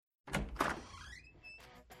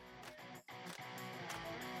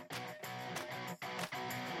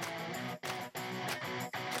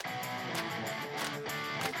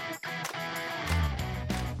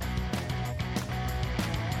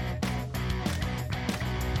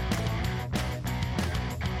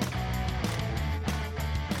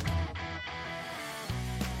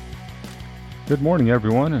Good morning,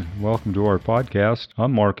 everyone, and welcome to our podcast.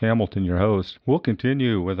 I'm Mark Hamilton, your host. We'll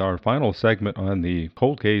continue with our final segment on the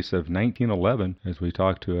cold case of 1911 as we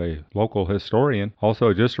talk to a local historian.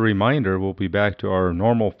 Also, just a reminder, we'll be back to our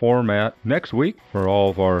normal format next week. For all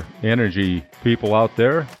of our energy people out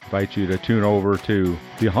there, I invite you to tune over to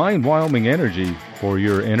Behind Wyoming Energy for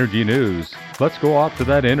your energy news. Let's go off to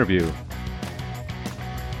that interview.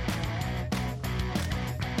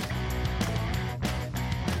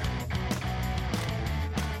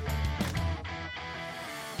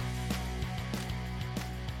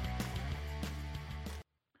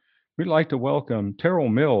 We'd like to welcome Terrell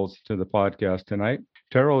Mills to the podcast tonight.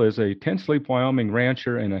 Terrell is a Ten Sleep, Wyoming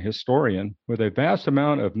rancher and a historian with a vast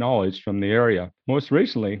amount of knowledge from the area. Most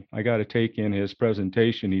recently, I got to take in his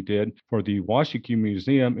presentation he did for the Washakie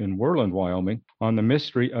Museum in Worland, Wyoming, on the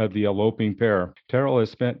mystery of the eloping pair. Terrell has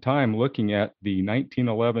spent time looking at the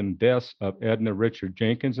 1911 deaths of Edna Richard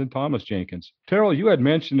Jenkins and Thomas Jenkins. Terrell, you had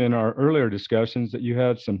mentioned in our earlier discussions that you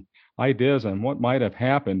had some ideas on what might have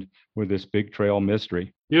happened with this big trail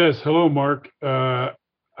mystery. Yes, hello, Mark. I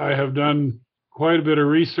have done quite a bit of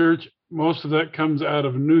research. Most of that comes out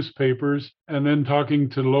of newspapers and then talking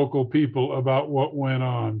to local people about what went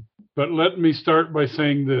on. But let me start by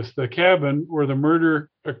saying this. The cabin where the murder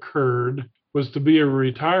occurred was to be a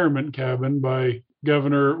retirement cabin by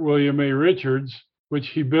Governor William A. Richards, which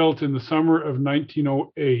he built in the summer of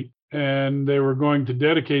 1908. And they were going to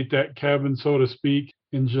dedicate that cabin, so to speak,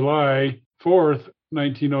 in July 4th,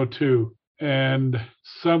 1902. And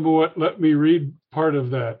somewhat, let me read part of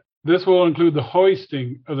that. This will include the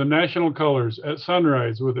hoisting of the national colors at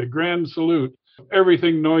sunrise with a grand salute of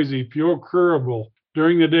everything noisy, procurable.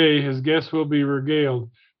 During the day, his guests will be regaled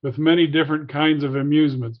with many different kinds of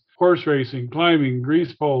amusements, horse racing, climbing,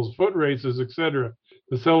 grease poles, foot races, etc.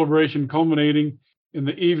 The celebration culminating in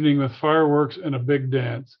the evening with fireworks and a big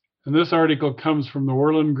dance. And this article comes from the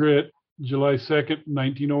Worland Grit, July 2nd,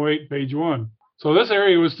 1908, page 1. So this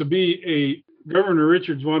area was to be Governor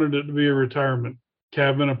Richards wanted it to be a retirement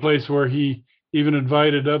cabin, a place where he even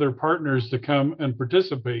invited other partners to come and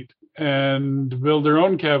participate and build their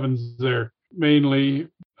own cabins there, mainly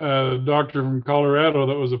a doctor from Colorado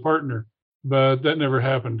that was a partner, but that never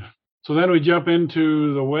happened. So then we jump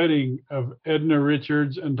into the wedding of Edna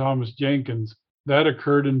Richards and Thomas Jenkins. That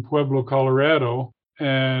occurred in Pueblo, Colorado,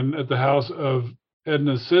 and at the house of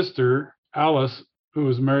Edna's sister, Alice, who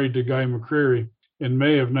was married to Guy McCreary, in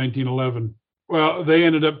May of 1911. Well, they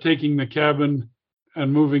ended up taking the cabin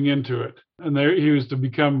and moving into it. And there he was to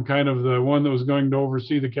become kind of the one that was going to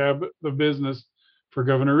oversee the business for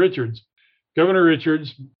Governor Richards. Governor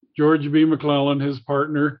Richards, George B. McClellan, his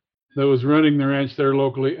partner that was running the ranch there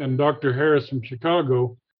locally, and Dr. Harris from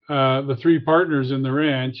Chicago, the three partners in the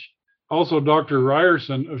ranch, also Dr.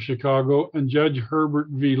 Ryerson of Chicago and Judge Herbert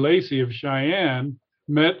V. Lacey of Cheyenne,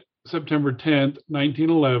 met September 10th,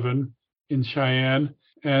 1911 in Cheyenne,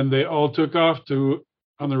 and they all took off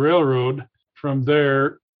on the railroad from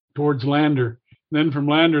there towards Lander. Then from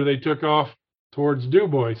Lander, they took off towards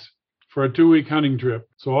Dubois for a 2-week hunting trip.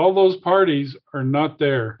 So all those parties are not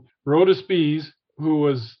there. Rhoda Spees, who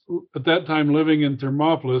was at that time living in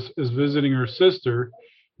Thermopolis, is visiting her sister,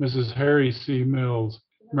 Mrs. Harry C. Mills.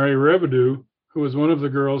 Mary Rebedew, who was one of the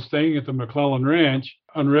girls staying at the McClellan Ranch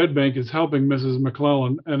on Red Bank, is helping Mrs.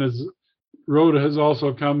 McClellan, and Rhoda has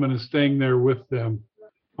also come and is staying there with them.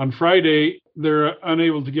 On Friday, they're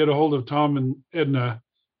unable to get a hold of Tom and Edna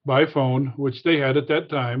by phone, which they had at that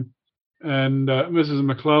time. And Mrs.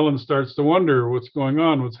 McClellan starts to wonder what's going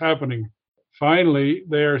on, what's happening. Finally,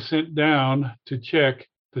 they are sent down to check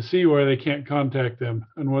to see why they can't contact them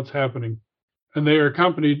and what's happening. And they are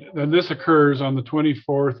accompanied, and this occurs on the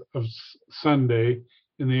 24th of Sunday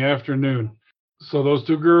in the afternoon. So those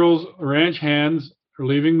two girls, ranch hands, are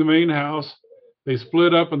leaving the main house. They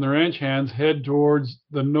split up, and the ranch hands head towards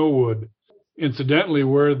the Knowood, incidentally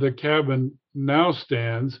where the cabin now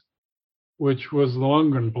stands, which was the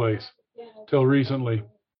Lundgren place till recently.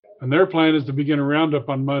 And their plan is to begin a roundup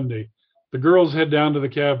on Monday. The girls head down to the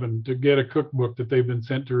cabin to get a cookbook that they've been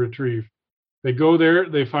sent to retrieve. They go there,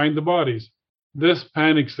 they find the bodies. This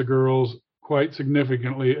panics the girls quite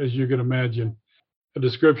significantly, as you can imagine. A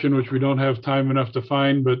description which we don't have time enough to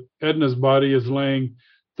find, but Edna's body is laying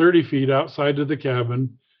 30 feet outside of the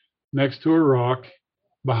cabin next to a rock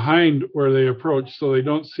behind where they approach, so they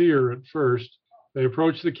don't see her at first. They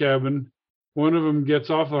approach the cabin. One of them gets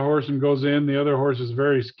off the horse and goes in. The other horse is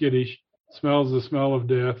very skittish, smells the smell of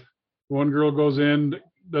death. One girl goes in,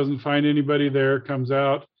 doesn't find anybody there, comes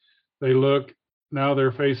out. They look. Now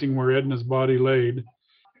they're facing where Edna's body laid,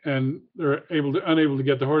 and they're unable to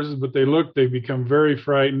get the horses, but they become very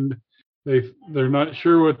frightened. They're not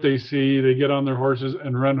sure what they see. They get on their horses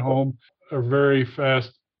and run home a very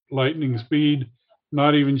fast lightning speed,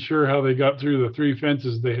 not even sure how they got through the three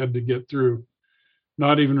fences they had to get through,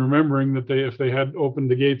 not even remembering that they if they had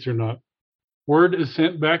opened the gates or not. Word is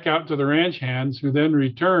sent back out to the ranch hands, who then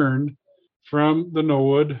return from the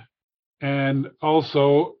Knowood, and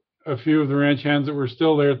also a few of the ranch hands that were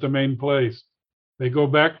still there at the main place. They go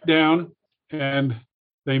back down and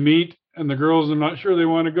they meet, and the girls are not sure they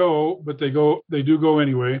want to go, but they do go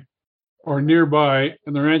anyway, or nearby,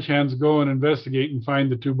 and the ranch hands go and investigate and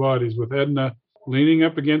find the two bodies with Edna leaning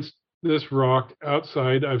up against this rock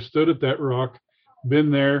outside. I've stood at that rock,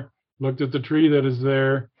 been there, looked at the tree that is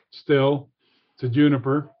there still. It's a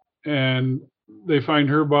juniper, and they find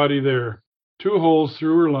her body there. Two holes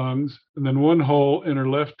through her lungs, and then one hole in her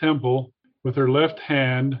left temple, with her left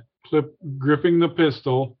hand gripping the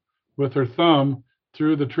pistol with her thumb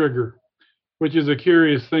through the trigger, which is a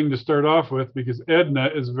curious thing to start off with because Edna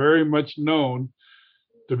is very much known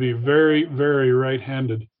to be very, very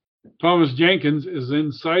right-handed. Thomas Jenkins is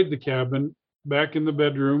inside the cabin, back in the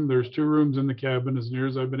bedroom. There's two rooms in the cabin, as near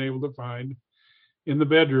as I've been able to find. In the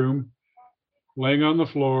bedroom, laying on the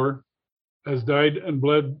floor, has died and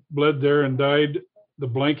bled there and died. The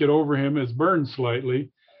blanket over him is burned slightly,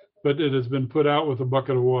 but it has been put out with a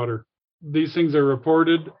bucket of water. These things are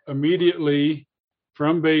reported immediately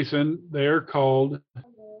from Basin. They are called.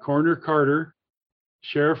 Coroner Carter,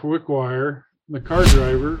 Sheriff Wickwire, the car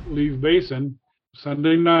driver leave Basin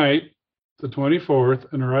Sunday night, the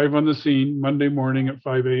 24th, and arrive on the scene Monday morning at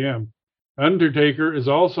 5 a.m. Undertaker is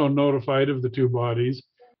also notified of the two bodies,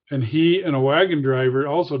 and he and a wagon driver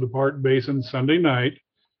also depart Basin Sunday night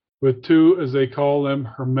with two, as they call them,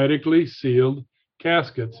 hermetically sealed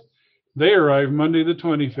caskets. They arrive Monday the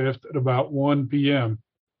 25th at about 1 p.m.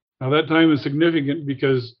 Now, that time is significant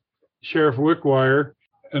because Sheriff Wickwire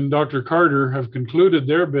and Dr. Carter have concluded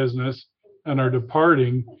their business and are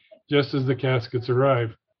departing just as the caskets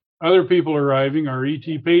arrive. Other people arriving are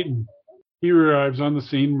E.T. Payton. He arrives on the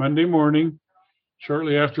scene Monday morning,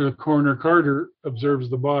 shortly after the coroner Carter observes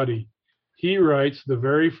the body. He writes the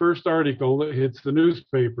very first article that hits the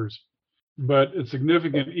newspapers. But it's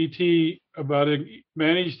significant. E.T.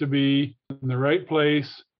 managed to be in the right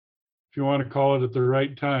place, if you want to call it, at the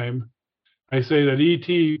right time. I say that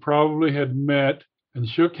E.T. probably had met and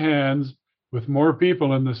shook hands with more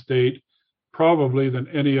people in the state, probably than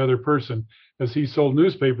any other person, as he sold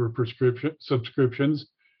newspaper subscriptions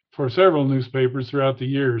for several newspapers throughout the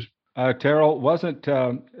years. Terrell, wasn't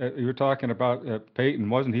you were talking about Peyton?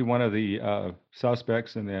 Wasn't he one of the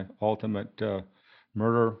suspects in the ultimate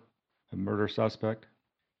murder suspect?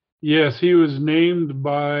 Yes, he was named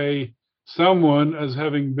by someone as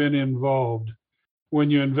having been involved. When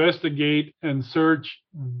you investigate and search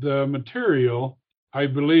the material, I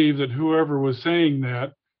believe that whoever was saying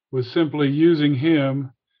that was simply using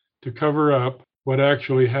him to cover up what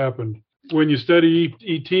actually happened. When you study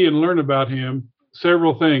E.T. and learn about him,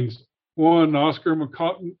 several things. One, Oscar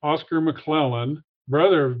McClellan,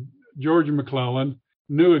 brother of George McClellan,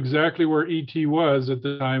 knew exactly where E.T. was at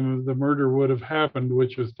the time of the murder would have happened,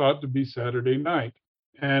 which was thought to be Saturday night.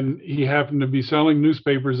 And he happened to be selling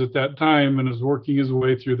newspapers at that time and was working his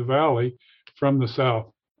way through the valley from the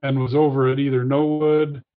south and was over at either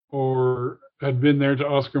Knowood or had been there to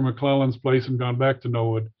Oscar McClellan's place and gone back to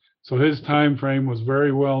Knowood. So his time frame was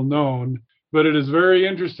very well known. But it is very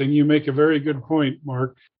interesting. You make a very good point,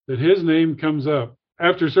 Mark, that his name comes up.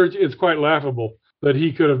 After search, it's quite laughable that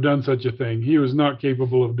he could have done such a thing. He was not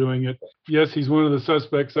capable of doing it. Yes, he's one of the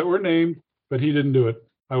suspects that were named, but he didn't do it.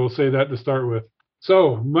 I will say that to start with.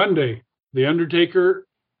 So Monday, the Undertaker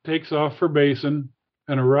takes off for Basin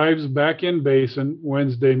and arrives back in Basin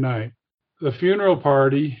Wednesday night. The funeral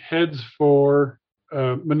party heads for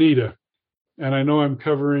Manita. And I know I'm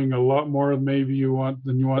covering a lot more than you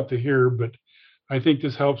want to hear, but I think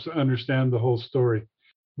this helps to understand the whole story.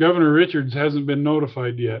 Governor Richards hasn't been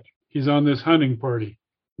notified yet. He's on this hunting party.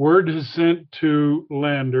 Word is sent to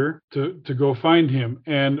Lander to go find him,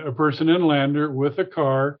 and a person in Lander with a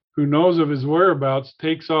car who knows of his whereabouts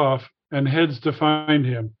takes off and heads to find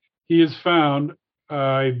him. He is found,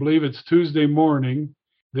 I believe it's Tuesday morning,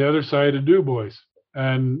 the other side of Dubois,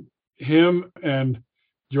 and him and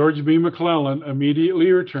George B. McClellan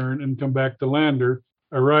immediately return and come back to Lander,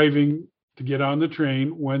 arriving to get on the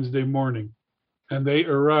train Wednesday morning. And they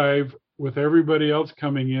arrive with everybody else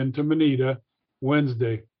coming in to Manita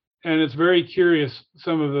Wednesday. And it's very curious,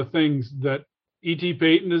 some of the things that E.T.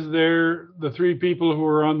 Payton is there. The three people who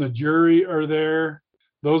are on the jury are there.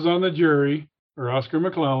 Those on the jury are Oscar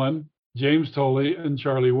McClellan, James Tolley, and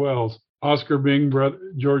Charlie Wells. Oscar being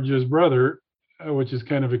George's brother which is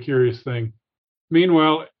kind of a curious thing.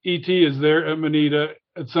 Meanwhile, E.T. is there at Manita.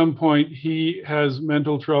 At some point, he has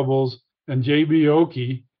mental troubles, and J.B.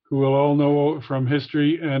 Oakey, who we'll all know from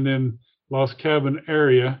history and in Lost Cabin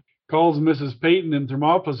area, calls Mrs. Peyton in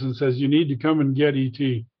Thermopolis and says, "You need to come and get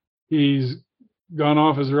E.T. He's gone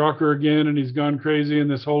off his rocker again, and he's gone crazy,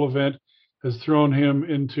 and this whole event has thrown him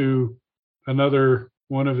into another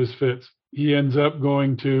one of his fits." He ends up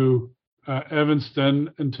going to Evanston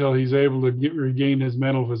until he's able to regain his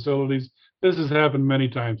mental facilities. This has happened many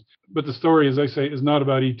times. But the story, as I say, is not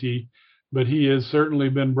about E.T., but he has certainly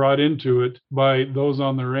been brought into it by those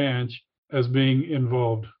on the ranch as being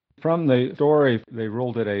involved. From the story, they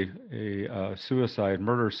ruled it a suicide,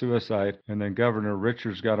 murder-suicide, and then Governor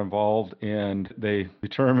Richards got involved, and they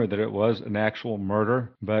determined that it was an actual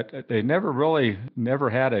murder, but they never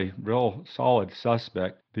had a real solid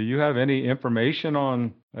suspect. Do you have any information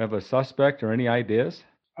of a suspect or any ideas?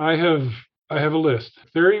 I have a list.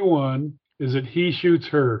 Theory 1 is that he shoots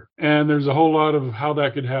her, and there's a whole lot of how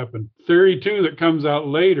that could happen. Theory 2 that comes out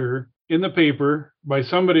later in the paper by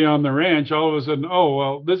somebody on the ranch, all of a sudden, oh,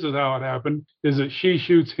 well, this is how it happened, is that she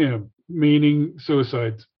shoots him, meaning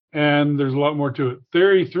suicides. And there's a lot more to it.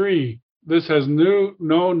 Theory 3, this has no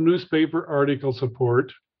newspaper article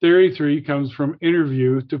support. Theory 3 comes from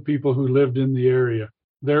interview to people who lived in the area.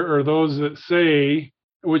 There are those that say,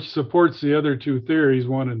 which supports the other two theories,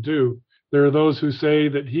 1 and 2, there are those who say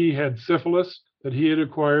that he had syphilis, that he had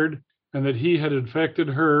acquired, and that he had infected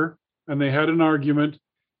her, and they had an argument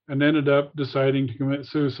and ended up deciding to commit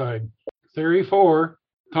suicide. Theory 4,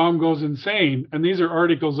 Tom goes insane. And these are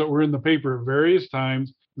articles that were in the paper at various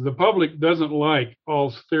times. The public doesn't like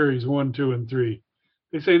all theories 1, 2, and 3.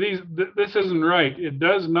 They say this isn't right. It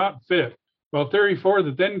does not fit. Well, theory 4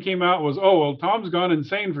 that then came out was, oh, well, Tom's gone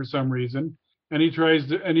insane for some reason, and he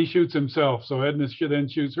shoots himself. So Edna then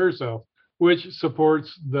shoots herself, which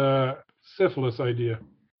supports the syphilis idea.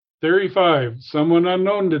 Theory 5, someone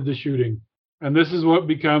unknown did the shooting. And this is what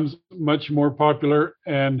becomes much more popular,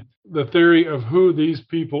 and the theory of who these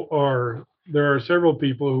people are. There are several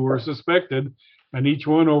people who were suspected, and each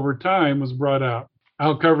one over time was brought out.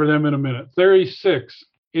 I'll cover them in a minute. Theory 6,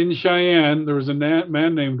 in Cheyenne, there was a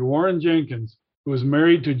man named Warren Jenkins who was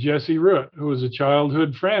married to Jessie Root, who was a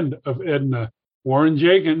childhood friend of Edna. Warren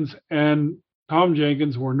Jenkins and Tom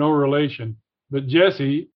Jenkins were no relation, but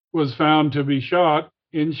Jessie was found to be shot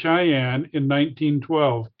in Cheyenne in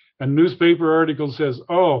 1912. A newspaper article says,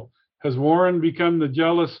 oh, has Warren become the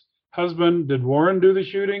jealous husband? Did Warren do the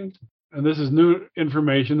shooting? And this is new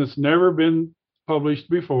information that's never been published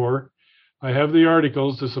before. I have the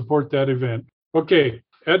articles to support that event. Okay,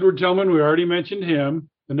 Edward Tillman, we already mentioned him.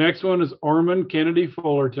 The next one is Ormond Kennedy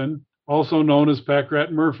Fullerton, also known as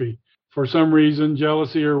Packrat Murphy. For some reason,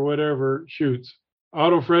 jealousy or whatever, shoots.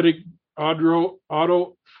 Otto Frederick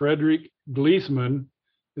Gleesman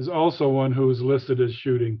is also one who is listed as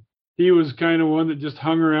shooting. He was kind of one that just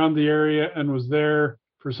hung around the area and was there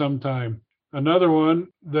for some time. Another one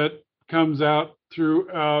that comes out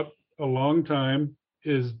throughout a long time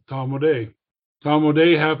is Tom O'Day. Tom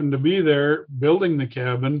O'Day happened to be there building the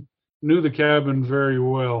cabin, knew the cabin very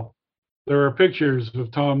well. There are pictures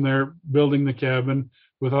of Tom there building the cabin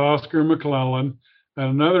with Oscar McClellan and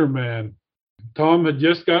another man. Tom had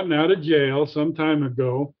just gotten out of jail some time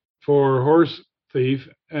ago for horse thief,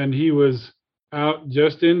 and he was out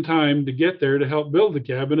just in time to get there to help build the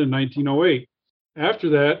cabin in 1908. After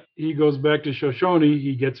that, he goes back to Shoshone.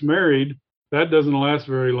 He gets married. That doesn't last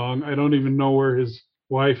very long. I don't even know where his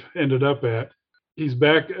wife ended up at. He's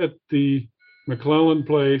back at the McClellan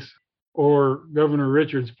place or Governor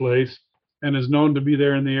Richards' place and is known to be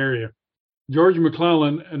there in the area. George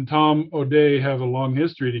McClellan and Tom O'Day have a long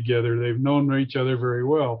history together. They've known each other very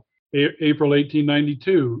well. April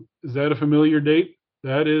 1892, is that a familiar date?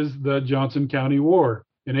 That is the Johnson County War.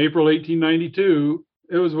 In April 1892,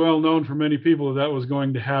 it was well known for many people that was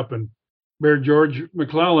going to happen. Where George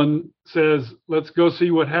McClellan says, let's go see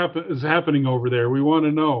what is happening over there. We want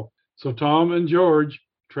to know. So Tom and George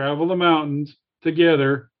travel the mountains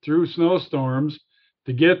together through snowstorms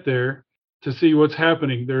to get there to see what's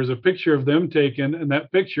happening. There's a picture of them taken, and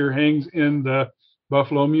that picture hangs in the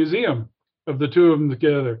Buffalo Museum of the two of them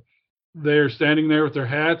together. They're standing there with their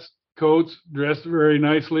hats, coats, dressed very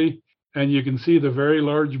nicely, and you can see the very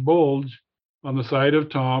large bulge on the side of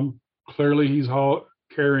Tom. Clearly, he's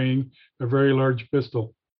carrying a very large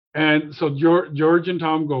pistol. And so George and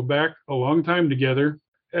Tom go back a long time together,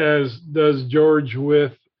 as does George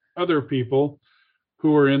with other people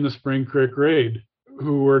who were in the Spring Creek raid,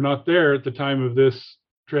 who were not there at the time of this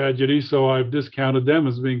tragedy, so I've discounted them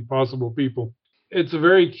as being possible people. It's a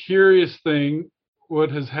very curious thing what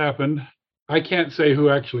has happened. I can't say who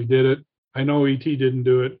actually did it. I know ET didn't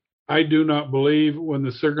do it. I do not believe when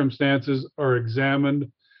the circumstances are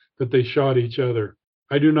examined that they shot each other.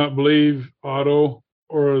 I do not believe Otto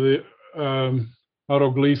or the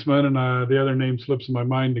Otto Gleesman, and the other name slips in my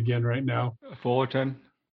mind again right now. Fullerton.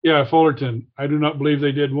 Yeah, Fullerton. I do not believe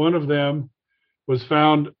they did. One of them was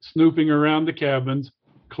found snooping around the cabins,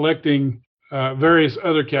 collecting various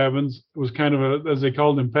other cabins. It was kind of a, as they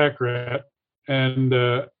called him, pack rat, and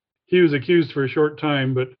he was accused for a short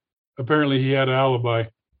time, but apparently he had an alibi.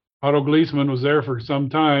 Otto Gleesman was there for some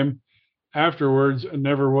time afterwards and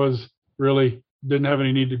never was really, didn't have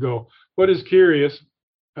any need to go. What is curious,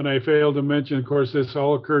 and I failed to mention, of course, this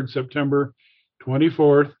all occurred September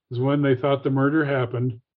 24th, is when they thought the murder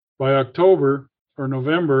happened. By October or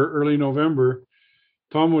November, early November,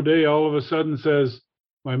 Tom O'Day all of a sudden says,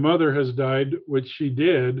 my mother has died, which she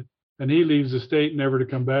did, and he leaves the state never to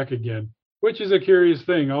come back again, which is a curious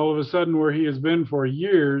thing. All of a sudden, where he has been for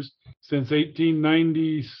years, since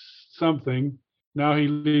 1890 something, now he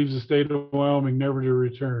leaves the state of Wyoming never to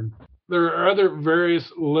return. There are other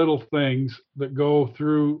various little things that go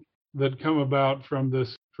through that come about from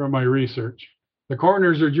this, from my research. The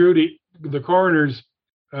coroner's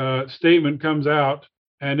statement comes out,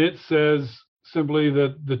 and it says simply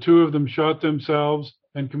that the two of them shot themselves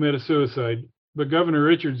and committed suicide. But Governor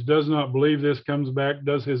Richards does not believe this, comes back,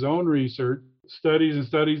 does his own research, studies and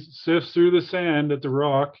studies, sifts through the sand at the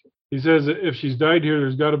rock. He says that if she's died here,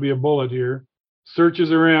 there's got to be a bullet here.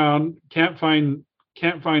 Searches around, can't find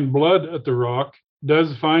blood at the rock,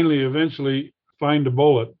 does finally eventually find a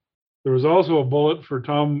bullet. There was also a bullet for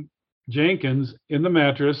Tom Jenkins in the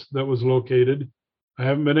mattress that was located. I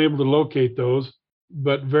haven't been able to locate those,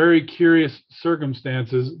 but very curious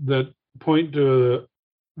circumstances that point to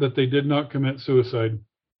that they did not commit suicide.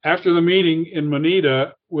 After the meeting in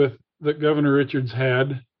Moneta that Governor Richards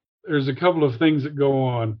had, there's a couple of things that go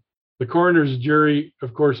on. The coroner's jury,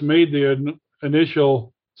 of course, made the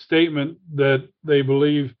initial statement that they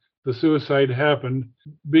believe the suicide happened,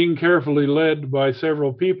 being carefully led by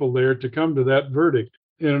several people there to come to that verdict.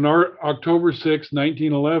 In an October 6,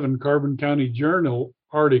 1911 Carbon County Journal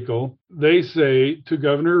article, they say to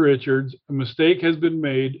Governor Richards, a mistake has been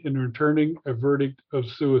made in returning a verdict of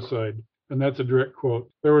suicide. And that's a direct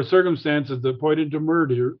quote. There were circumstances that pointed to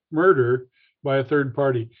murder by a third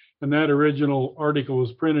party. And that original article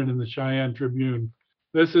was printed in the Cheyenne Tribune.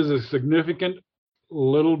 This is a significant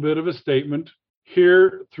little bit of a statement.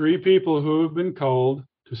 Here, three people who have been called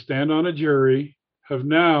to stand on a jury have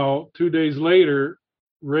now, 2 days later,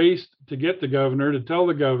 raced to get the governor to tell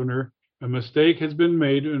the governor a mistake has been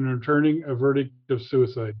made in returning a verdict of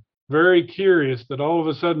suicide. Very curious that all of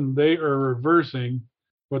a sudden they are reversing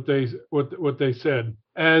what they said.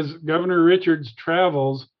 As Governor Richards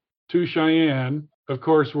travels to Cheyenne, of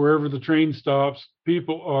course, wherever the train stops,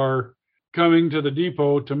 people are coming to the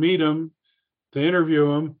depot to meet him, to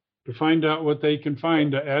interview him, to find out what they can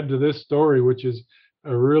find to add to this story, which is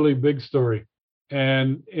a really big story.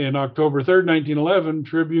 And in October 3rd, 1911,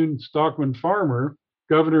 Tribune Stockman Farmer,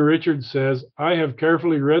 Governor Richards says, I have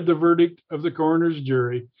carefully read the verdict of the coroner's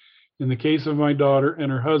jury in the case of my daughter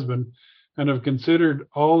and her husband, and have considered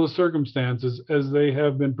all the circumstances as they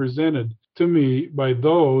have been presented to me by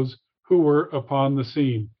those who were upon the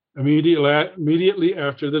scene immediately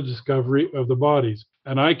after the discovery of the bodies.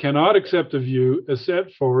 And I cannot accept the view as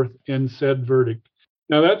set forth in said verdict.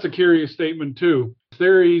 Now, that's a curious statement, too.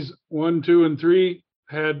 Theories 1, 2, and 3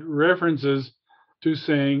 had references to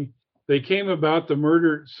saying they came about the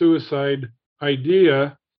murder-suicide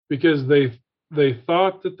idea because they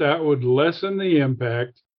thought that would lessen the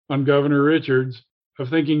impact on Governor Richards of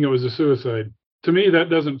thinking it was a suicide. To me, that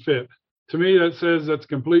doesn't fit. To me, that says that's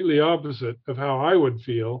completely opposite of how I would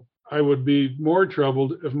feel. I would be more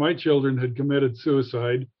troubled if my children had committed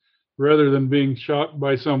suicide rather than being shot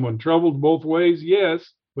by someone. Troubled both ways,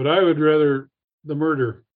 yes, but I would rather the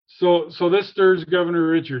murder. So this stirs Governor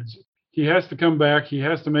Richards. He has to come back. He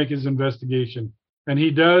has to make his investigation. And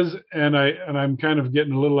he does, and I'm kind of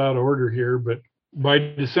getting a little out of order here, but by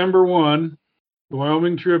December 1, the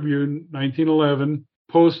Wyoming Tribune, 1911,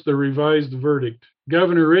 posts the revised verdict.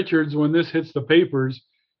 Governor Richards, when this hits the papers,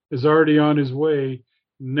 is already on his way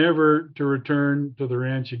never to return to the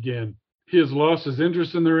ranch again. He has lost his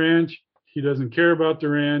interest in the ranch. He doesn't care about the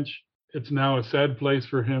ranch. It's now a sad place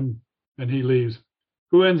for him, and he leaves.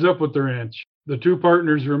 Who ends up with the ranch? The two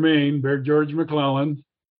partners remain, Bear George McClellan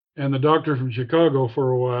and the doctor from Chicago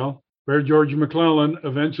for a while. Bear George McClellan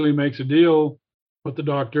eventually makes a deal with the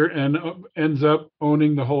doctor and ends up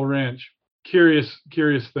owning the whole ranch. Curious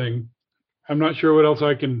thing. I'm not sure what else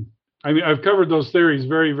I've covered those theories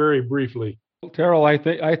very, very briefly. Terrell, I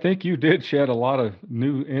think you did shed a lot of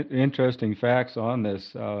new interesting facts on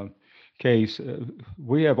this case.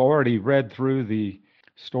 We have already read through the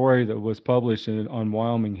story that was published on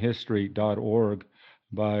WyomingHistory.org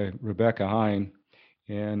by Rebecca Hine,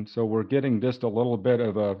 and so we're getting just a little bit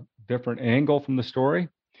of a different angle from the story.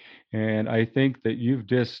 And I think that you've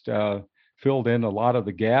just filled in a lot of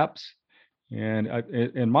the gaps. And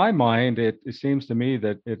in my mind, it seems to me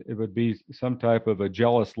that it would be some type of a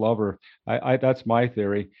jealous lover. That's my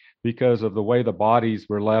theory because of the way the bodies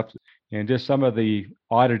were left and just some of the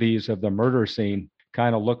oddities of the murder scene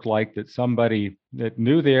kind of looked like that somebody that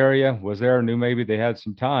knew the area was there, knew maybe they had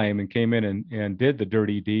some time and came in and did the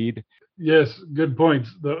dirty deed. Yes, good points.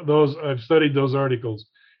 Those I've studied those articles.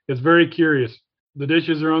 It's very curious. The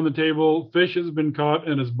dishes are on the table. Fish has been caught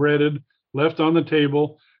and is breaded, left on the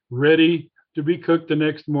table, ready to be cooked the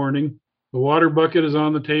next morning. The water bucket is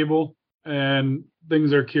on the table, and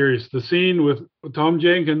things are curious. The scene with Tom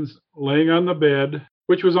Jenkins laying on the bed,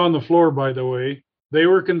 which was on the floor, by the way, they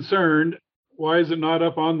were concerned. Why is it not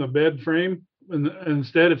up on the bed frame? And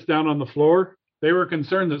instead, it's down on the floor. They were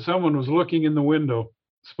concerned that someone was looking in the window,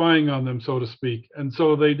 spying on them, so to speak. And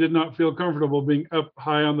so they did not feel comfortable being up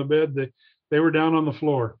high on the bed. They were down on the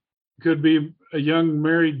floor. Could be a young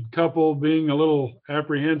married couple being a little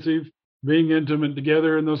apprehensive, being intimate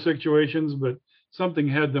together in those situations, but something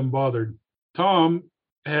had them bothered. Tom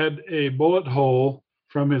had a bullet hole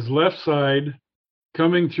from his left side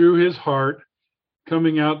coming through his heart,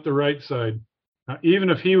 coming out the right side. Now,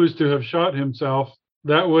 even if he was to have shot himself,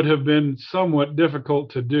 that would have been somewhat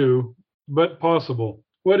difficult to do, but possible.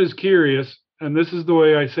 What is curious, and this is the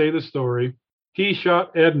way I say the story, he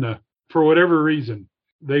shot Edna for whatever reason.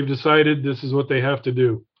 They've decided this is what they have to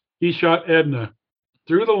do. He shot Edna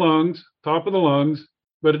through the lungs, top of the lungs,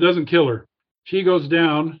 but it doesn't kill her. She goes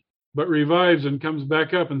down, but revives and comes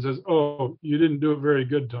back up and says, "Oh, you didn't do it very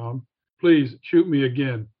good, Tom. Please shoot me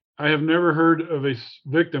again." I have never heard of a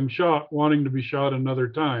victim shot wanting to be shot another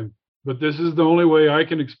time, but this is the only way I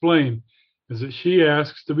can explain is that she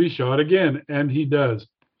asks to be shot again, and he does.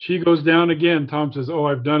 She goes down again. Tom says, "Oh,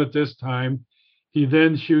 I've done it this time." He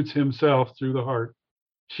then shoots himself through the heart.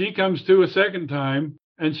 She comes to a second time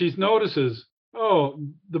and she notices, "Oh,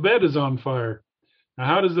 the bed is on fire." Now,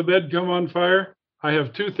 how does the bed come on fire? I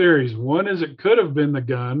have two theories. One is it could have been the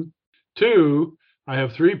gun. Two, I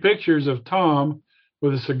have three pictures of Tom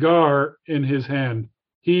with a cigar in his hand.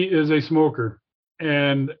 He is a smoker.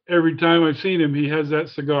 And every time I've seen him, he has that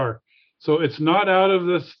cigar. So it's not out of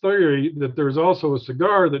this theory that there's also a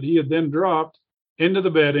cigar that he had then dropped into the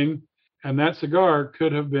bedding, and that cigar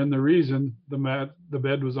could have been the reason the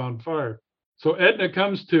bed was on fire. So Edna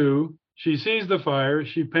comes to, she sees the fire,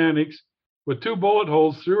 she panics with two bullet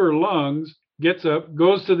holes through her lungs, gets up,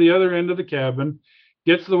 goes to the other end of the cabin,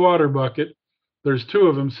 gets the water bucket. There's two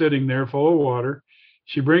of them sitting there full of water.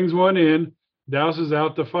 She brings one in, douses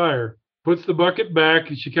out the fire, puts the bucket back,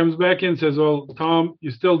 and she comes back in and says, "Oh, Tom,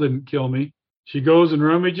 you still didn't kill me." She goes and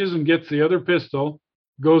rummages and gets the other pistol,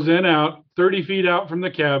 goes in out, 30 feet out from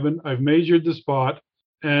the cabin. I've measured the spot,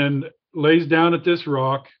 and lays down at this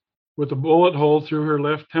rock with a bullet hole through her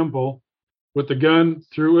left temple, with the gun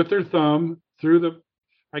through with her thumb, through the,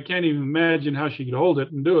 I can't even imagine how she could hold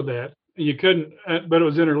it and do that. You couldn't, but it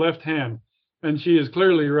was in her left hand. And she is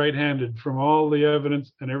clearly right handed from all the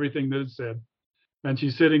evidence and everything that is said. And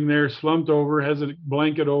she's sitting there slumped over, has a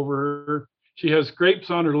blanket over her. She has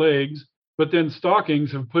scrapes on her legs, but then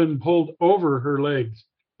stockings have been pulled over her legs.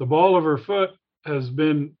 The ball of her foot has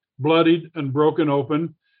been bloodied and broken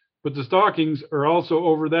open, but the stockings are also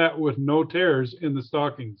over that with no tears in the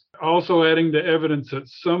stockings. Also adding to evidence that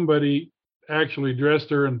somebody actually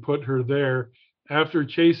dressed her and put her there after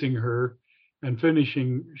chasing her and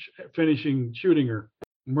finishing shooting her,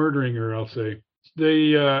 murdering her, I'll say.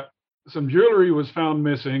 They some jewelry was found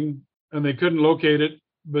missing and they couldn't locate it,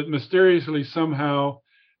 but mysteriously somehow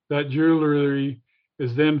that jewelry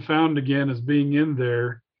is then found again as being in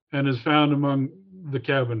there and is found among the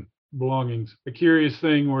cabin belongings. A curious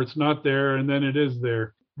thing where it's not there and then it is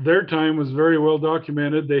there. Their time was very well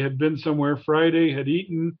documented. They had been somewhere Friday, had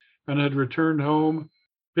eaten, and had returned home,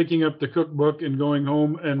 picking up the cookbook and going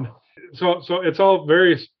home. And so it's all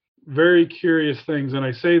various, very curious things. And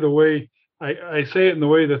I say I say it in the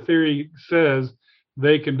way the theory says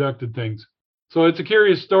they conducted things. So it's a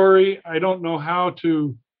curious story. I don't know how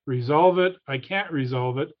to resolve it. I can't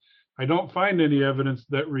resolve it. I don't find any evidence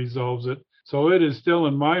that resolves it. So it is still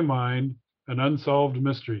in my mind an unsolved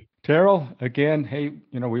mystery. Terrell, again, hey,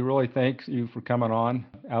 we really thank you for coming on.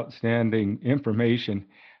 Outstanding information.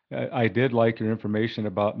 I did like your information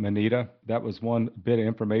about Manita. That was one bit of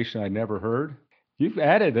information I never heard. you've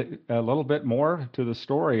added a little bit more to the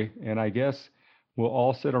story, and I guess we'll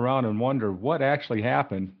all sit around and wonder what actually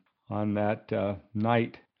happened on that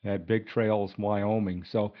night at Big Trails, Wyoming.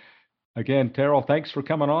 So, again, Terrell, thanks for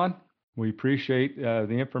coming on. We appreciate the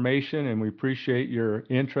information, and we appreciate your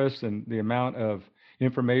interest and the amount of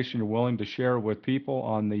information you're willing to share with people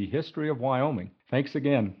on the history of Wyoming. Thanks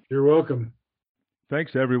again. You're welcome.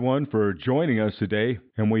 Thanks everyone for joining us today,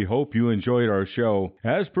 and we hope you enjoyed our show.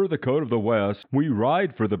 As per the code of the West, we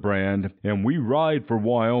ride for the brand, and we ride for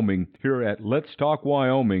Wyoming here at Let's Talk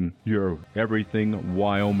Wyoming, your Everything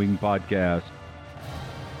Wyoming podcast.